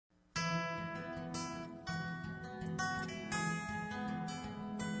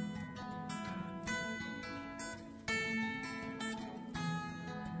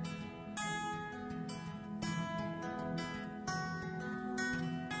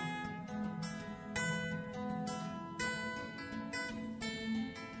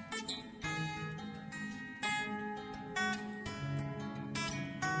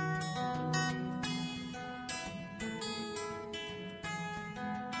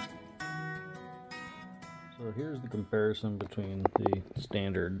So here's the comparison between the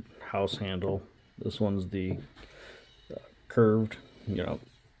standard house handle. This one's the curved,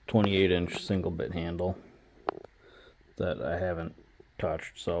 28-inch single bit handle that I haven't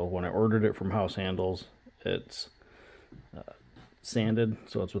touched. So when I ordered it from House Hamdles, it's sanded,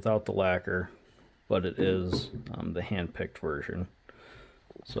 so it's without the lacquer, but it is the hand-picked version.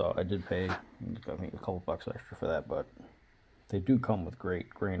 So I did pay, I think, a couple bucks extra for that, but they do come with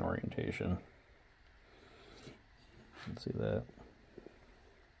great grain orientation. You can see that.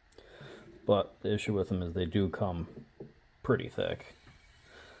 But the issue with them is they do come pretty thick.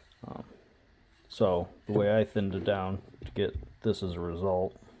 So the way I thinned it down to get this as a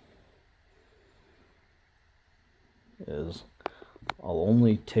result is I'll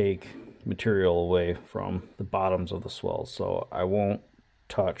only take material away from the bottoms of the swells. So I won't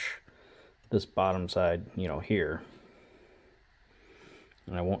touch this bottom side, here.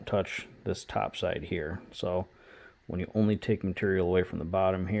 And I won't touch this top side here. So when you only take material away from the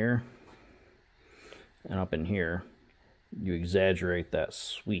bottom here and up in here, you exaggerate that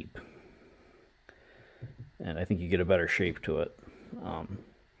sweep. And I think you get a better shape to it.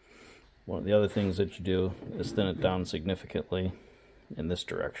 One of the other things that you do is thin it down significantly in this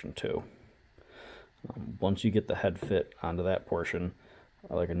direction too. Once you get the head fit onto that portion,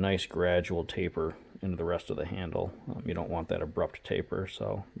 I like a nice gradual taper into the rest of the handle. You don't want that abrupt taper,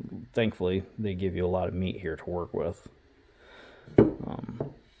 so thankfully they give you a lot of meat here to work with. And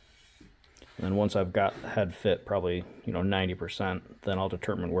then once I've got the head fit, probably 90%, then I'll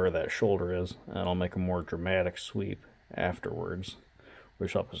determine where that shoulder is, and I'll make a more dramatic sweep afterwards,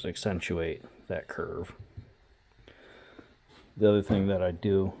 which helps accentuate that curve. The other thing that I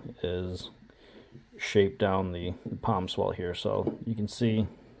do is shape down the palm swell here, so you can see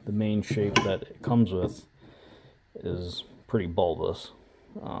the main shape that it comes with is pretty bulbous.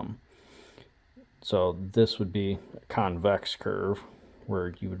 So this would be a convex curve,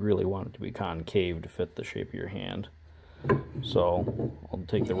 where you would really want it to be concave to fit the shape of your hand. So I'll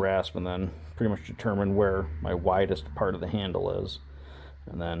take the rasp and then pretty much determine where my widest part of the handle is,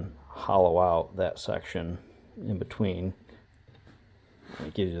 and then hollow out that section in between. And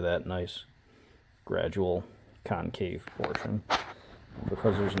it gives you that nice gradual concave portion. And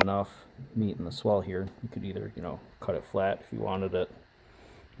because there's enough meat in the swell here, you could either cut it flat if you wanted it,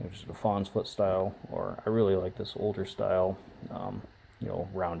 just a fawn's foot style, or I really like this older style,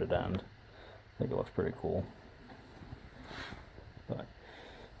 rounded end. I think it looks pretty cool. But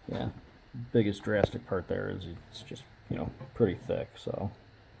yeah, biggest drastic part there is it's just pretty thick, so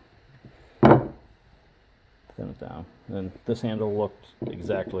thin it down. And this handle looked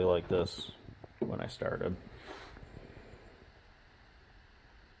exactly like this when I started.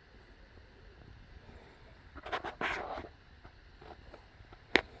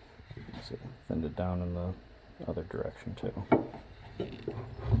 See, thinned it down in the other direction too.